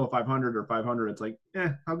 just below 500 or 500, it's like,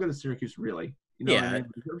 how good is Syracuse really? What I mean?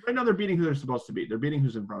 Right now they're beating who they're supposed to beat. They're beating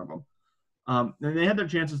who's in front of them. And they had their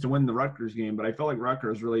chances to win the Rutgers game, but I felt like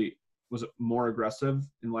Rutgers really was more aggressive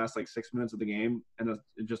in the last 6 minutes of the game, and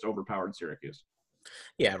it just overpowered Syracuse.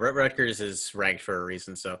 Yeah, Rutgers is ranked for a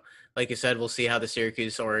reason. So, like you said, we'll see how the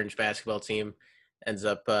Syracuse Orange basketball team ends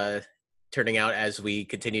up turning out as we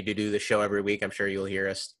continue to do the show every week. I'm sure you'll hear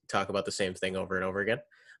us talk about the same thing over and over again.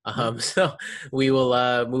 So we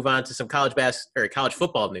will move on to some college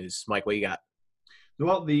football news. Mike, what you got?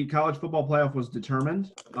 Well, the college football playoff was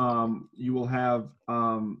determined. You will have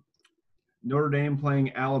Notre Dame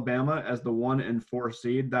playing Alabama as the 1 and 4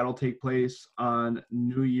 seed. That'll take place on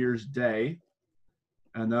New Year's Day.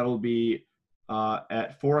 And that'll be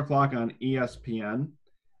at 4 o'clock on ESPN.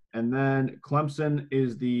 And then Clemson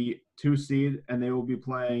is the 2 seed, and they will be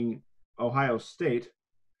playing Ohio State,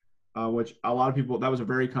 which a lot of people – that was a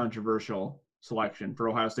very controversial selection for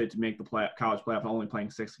Ohio State to make the college playoff only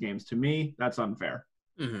playing 6 games. To me, that's unfair.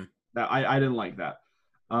 Mm-hmm. I didn't like that.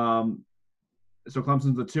 So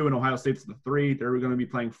Clemson's the 2 and Ohio State's the 3. They're going to be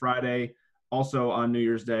playing Friday, also on New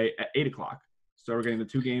Year's Day at 8 o'clock. So we're getting the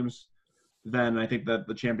 2 games. Then I think that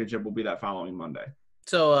the championship will be that following Monday.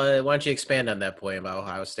 So why don't you expand on that point about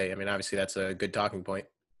Ohio State? I mean, obviously that's a good talking point.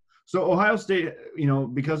 So Ohio State,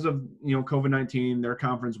 because of, COVID-19, their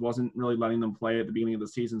conference wasn't really letting them play at the beginning of the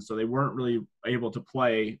season. So they weren't really able to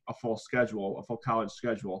play a full college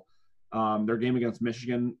schedule. Their game against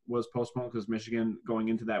Michigan was postponed because Michigan going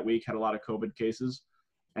into that week had a lot of COVID cases.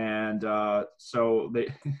 And so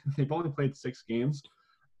they've only played 6 games.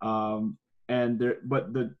 But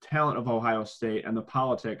the talent of Ohio State and the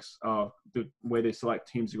politics of the way they select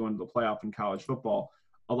teams to go into the playoff in college football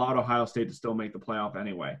allowed Ohio State to still make the playoff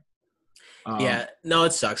anyway.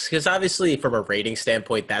 It sucks because obviously from a rating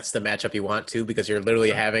standpoint, that's the matchup you want to, because you're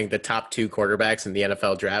literally having the top 2 quarterbacks in the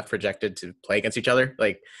NFL draft projected to play against each other.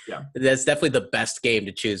 That's definitely the best game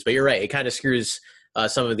to choose. But you're right, it kind of screws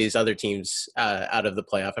some of these other teams out of the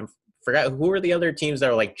playoff. I forgot who were the other teams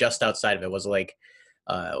that were just outside of it. Was it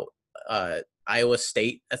Iowa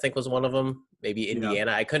State, I think, was one of them. Maybe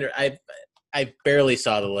Indiana. Yeah. I barely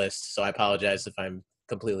saw the list, so I apologize if I'm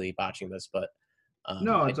completely botching this. But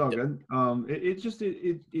no, it's all good. I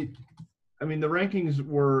mean, the rankings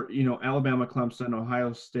were Alabama, Clemson,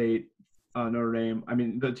 Ohio State, Notre Dame. I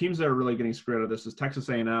mean, the teams that are really getting screwed out of this is Texas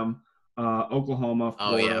A&M, Oklahoma,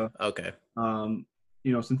 Florida. Oh yeah,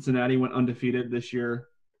 okay. Cincinnati went undefeated this year.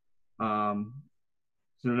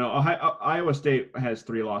 So no, Iowa State has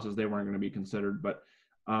 3 losses. They weren't going to be considered, but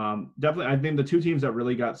definitely, I think the 2 teams that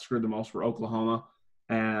really got screwed the most were Oklahoma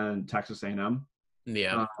and Texas A&M.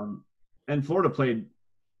 Yeah. And Florida played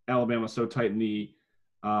Alabama so tight in the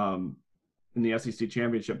in the SEC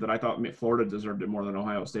championship that I thought Florida deserved it more than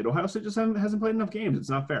Ohio State. Ohio State just hasn't played enough games. It's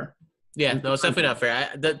not fair. Yeah, no, it's definitely not fair.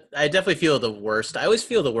 I definitely feel the worst. I always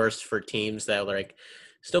feel the worst for teams that are like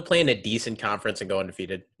still playing a decent conference and go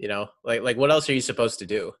undefeated. You know, like what else are you supposed to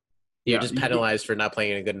do? You're just penalized for not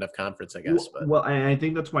playing in a good enough conference, I guess. But. Well, and I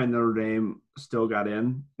think that's why Notre Dame still got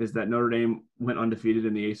in, is that Notre Dame went undefeated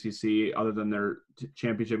in the ACC other than their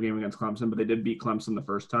championship game against Clemson, but they did beat Clemson the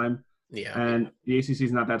first time. Yeah. And the ACC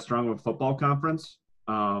is not that strong of a football conference.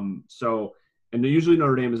 And usually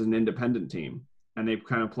Notre Dame is an independent team, and they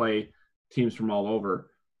kind of play teams from all over.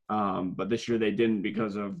 But this year they didn't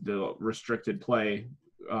because of the restricted play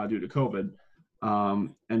due to COVID.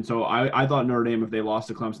 And so I thought Notre Dame, if they lost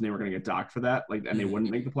to Clemson, they were going to get docked for that, and they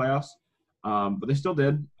wouldn't make the playoffs. But they still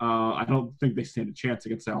did. I don't think they stand a chance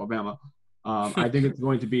against Alabama. I think it's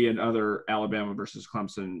going to be another Alabama versus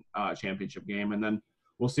Clemson championship game. And then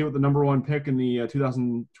we'll see what the number one pick in the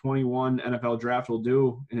 2021 NFL draft will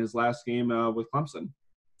do in his last game with Clemson.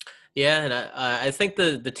 Yeah, and I think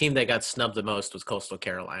the team that got snubbed the most was Coastal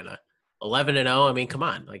Carolina. 11-0. I mean, come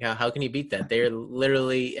on. Like, how can you beat that? They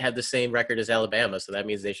literally have the same record as Alabama, so that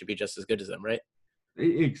means they should be just as good as them, right?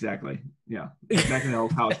 Exactly. Yeah. Exactly how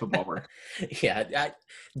college football works. Yeah.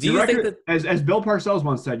 Do you think that, as Bill Parcells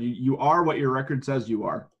once said, you are what your record says you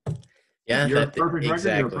are. Yeah. You're a perfect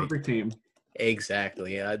record. You're a perfect team.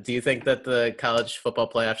 Exactly. Do you think that the college football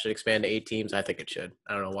playoff should expand to 8 teams? I think it should.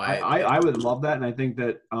 I don't know why. I would love that, and I think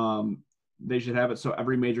that they should have it so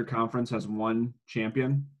every major conference has one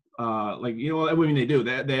champion. I mean, they do.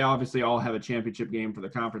 They obviously all have a championship game for the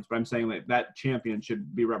conference, but I'm saying that champion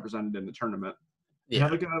should be represented in the tournament. Yeah.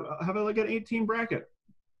 Have like an 8-team bracket.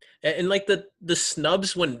 And like the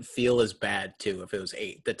snubs wouldn't feel as bad too if it was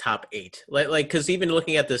 8, the top 8. Like because even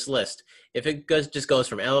looking at this list, if it just goes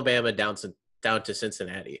from Alabama down to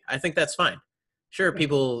Cincinnati, I think that's fine. Sure,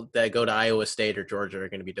 people that go to Iowa State or Georgia are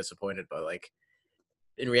going to be disappointed, but like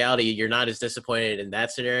in reality, you're not as disappointed in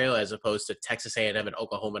that scenario as opposed to Texas A&M and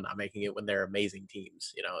Oklahoma not making it when they're amazing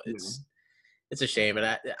teams. You know, it's a shame,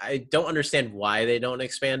 and I don't understand why they don't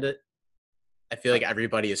expand it. I feel like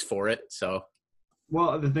everybody is for it, so.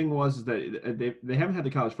 Well, the thing was that they haven't had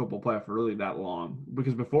the college football playoff for really that long,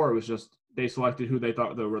 because before it was just they selected who they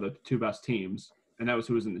thought were the 2 best teams, and that was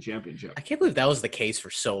who was in the championship. I can't believe that was the case for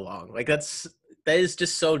so long. Like that is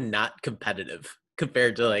just so not competitive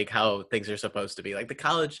compared to like how things are supposed to be. Like the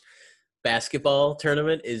college basketball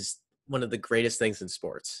tournament is one of the greatest things in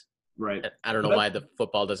sports. Right. I don't know why the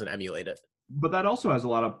football doesn't emulate it. But that also has a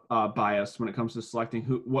lot of bias when it comes to selecting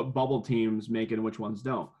what bubble teams make and which ones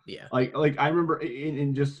don't. Yeah. Like I remember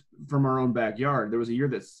in just from our own backyard, there was a year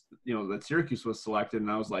that Syracuse was selected,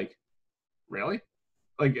 and I was like, really?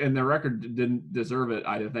 Like, and their record didn't deserve it,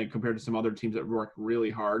 I think, compared to some other teams that worked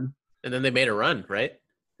really hard. And then they made a run, right?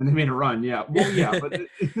 And they made a run, yeah. Well, yeah, but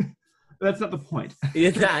that's not the point.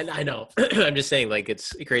 Yeah, I know. I'm just saying, like,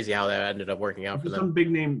 it's crazy how that ended up working out for them. Some big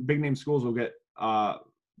name schools will get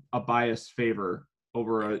a biased favor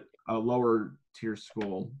over a lower tier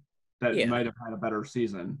school that might have had a better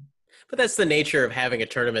season. But that's the nature of having a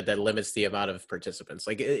tournament that limits the amount of participants.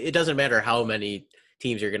 Like, it doesn't matter how many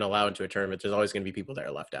teams you're going to allow into a tournament. There's always going to be people that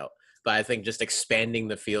are left out. But I think just expanding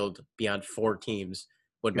the field beyond 4 teams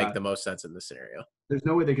would make the most sense in this scenario. There's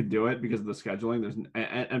no way they could do it because of the scheduling.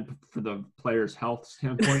 And for the players' health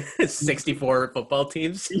standpoint, 64 football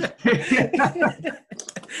teams.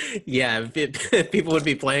 Yeah, people would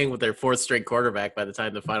be playing with their 4th string quarterback by the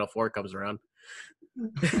time the Final Four comes around.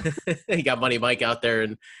 You got Money Mike out there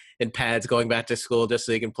in pads going back to school just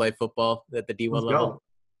so he can play football at the D1 level.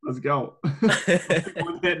 Let's go.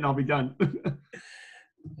 One hit and I'll be done.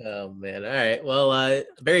 Oh, man. All right. Well,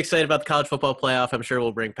 very excited about the college football playoff. I'm sure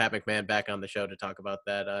we'll bring Pat McMahon back on the show to talk about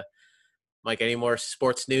that. Mike, any more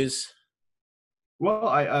sports news? Well,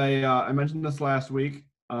 I mentioned this last week.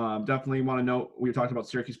 Definitely want to note, we were talking about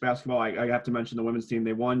Syracuse basketball. I have to mention the women's team.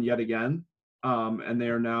 They won yet again, and they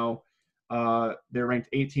are now they're ranked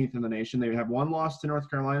 18th in the nation. They have one loss to North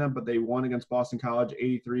Carolina, but they won against Boston College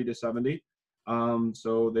 83-70.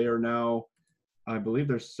 So they are now, I believe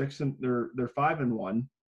they're 5-1,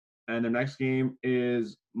 and their next game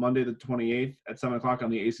is Monday the 28th at 7:00 on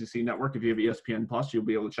the ACC network. If you have ESPN Plus, you'll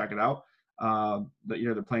be able to check it out.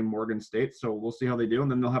 They're playing Morgan State, so we'll see how they do, and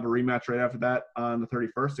then they'll have a rematch right after that on the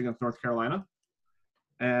 31st against North Carolina.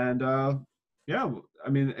 And I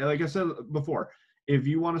mean, like I said before, if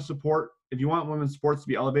you want women's sports to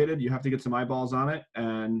be elevated, you have to get some eyeballs on it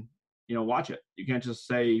and watch it. You can't just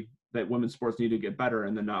say that women's sports need to get better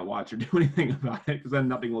and then not watch or do anything about it, because then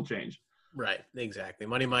nothing will change. Right, exactly.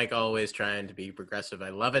 Money Mike always trying to be progressive. I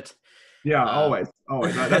love it. Yeah, always.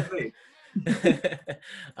 That's me.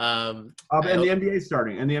 And the NBA is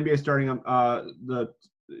starting. And the NBA is starting on the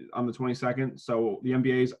 22nd. So the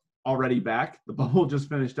NBA is already back. The bubble just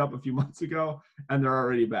finished up a few months ago, and they're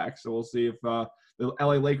already back. So we'll see if the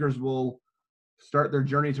LA Lakers will start their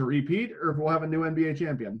journey to repeat, or if we'll have a new NBA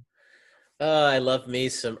champion. I love me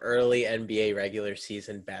some early NBA regular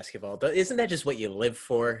season basketball. Isn't that just what you live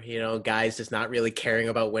for? You know, guys just not really caring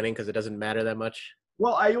about winning because it doesn't matter that much.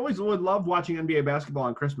 Well, I always would love watching NBA basketball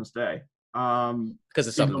on Christmas Day. Because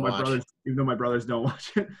it's something to watch. Even though my brothers don't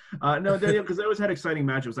watch it. No, because they always had exciting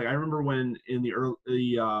matchups. Like I remember when in the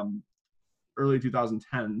early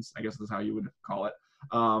 2010s, I guess that's how you would call it,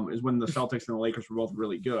 is when the Celtics and the Lakers were both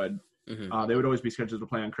really good. Mm-hmm. They would always be scheduled to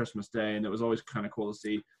play on Christmas Day, and it was always kind of cool to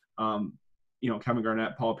see. Kevin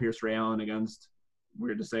Garnett, Paul Pierce, Ray Allen against,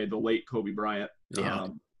 weird to say, the late Kobe Bryant. Yeah.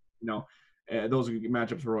 Those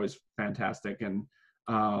matchups were always fantastic. And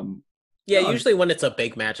usually when it's a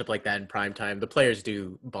big matchup like that in prime time, the players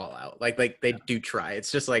do ball out. Like they do try.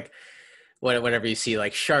 It's just like whenever you see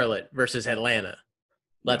like Charlotte versus Atlanta,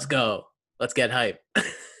 let's go, let's get hype.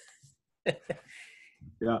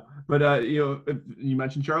 Yeah, but you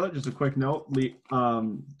mentioned Charlotte. Just a quick note: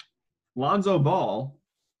 Lonzo Ball,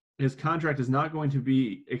 his contract is not going to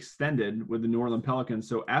be extended with the New Orleans Pelicans.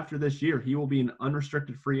 So after this year, he will be an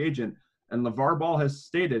unrestricted free agent. And LeVar Ball has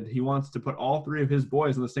stated he wants to put all three of his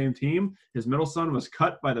boys on the same team. His middle son was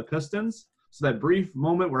cut by the Pistons. So that brief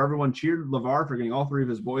moment where everyone cheered LeVar for getting all three of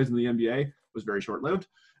his boys in the NBA was very short-lived.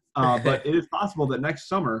 But it is possible that next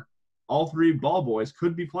summer, all three Ball boys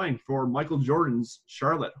could be playing for Michael Jordan's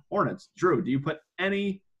Charlotte Hornets. Drew, do you put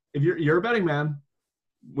any – if you're a betting man,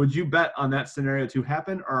 would you bet on that scenario to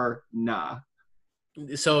happen or nah?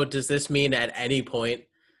 So does this mean at any point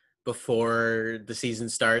before the season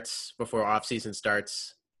starts, before off-season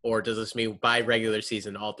starts, or does this mean by regular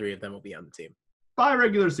season all three of them will be on the team? By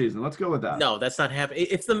regular season. Let's go with that. No, that's not happening.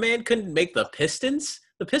 If the man couldn't make the Pistons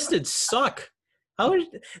suck. I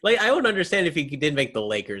would understand if he didn't make the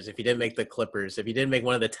Lakers, if he didn't make the Clippers, if he didn't make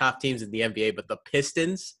one of the top teams in the NBA, but the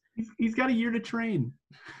Pistons? He's got a year to train.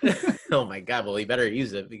 Oh my God. Well, he better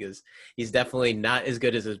use it because he's definitely not as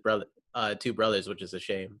good as his two brothers, which is a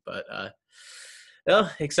shame. But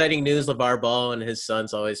exciting news. LeVar Ball and his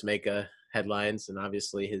sons always make headlines. And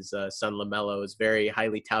obviously his son LaMelo is very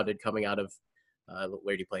highly touted coming out of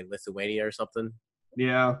where did he play? Lithuania or something?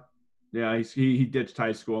 Yeah. Yeah. He ditched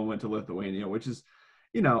high school and went to Lithuania, which is,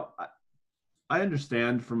 I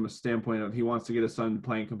understand from a standpoint of he wants to get his son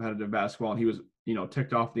playing competitive basketball. And he was,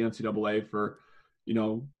 ticked off the NCAA for,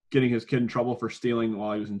 getting his kid in trouble for stealing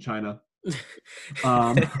while he was in China.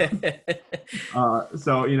 So,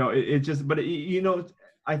 it just, but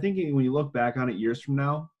I think when you look back on it years from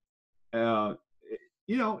now, not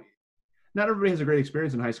everybody has a great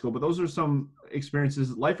experience in high school, but those are some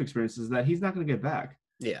experiences, life experiences that he's not going to get back.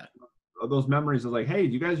 Yeah. Those memories of like, hey,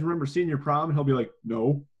 do you guys remember senior prom? And he'll be like,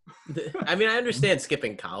 no. I mean, I understand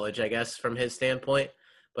skipping college, I guess, from his standpoint.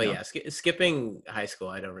 But yeah, skipping high school,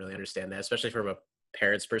 I don't really understand that, especially from a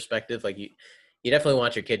parent's perspective. Like you definitely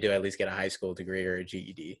want your kid to at least get a high school degree or a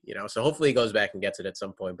GED, So hopefully he goes back and gets it at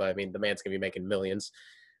some point. But I mean, the man's gonna be making millions,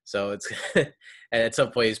 so it's and at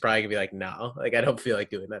some point he's probably gonna be like, no, like I don't feel like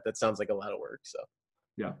doing that. That sounds like a lot of work. So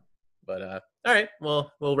yeah. But all right,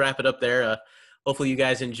 well, we'll wrap it up there. Hopefully you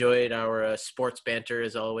guys enjoyed our sports banter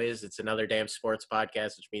as always. It's another damn sports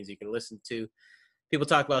podcast, which means you can listen to people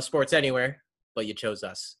talk about sports anywhere, but you chose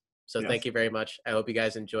us. So yes. Thank you very much. I hope you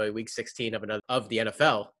guys enjoy week 16 of the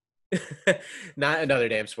NFL. Not another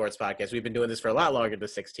damn sports podcast. We've been doing this for a lot longer than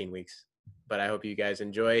 16 weeks, but I hope you guys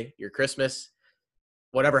enjoy your Christmas,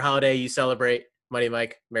 whatever holiday you celebrate. Money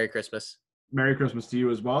Mike, Merry Christmas. Merry Christmas to you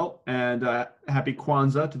as well. And happy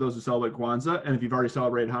Kwanzaa to those who celebrate Kwanzaa. And if you've already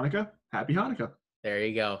celebrated Hanukkah, happy Hanukkah. There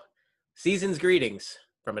you go. Season's greetings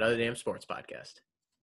from another damn sports podcast.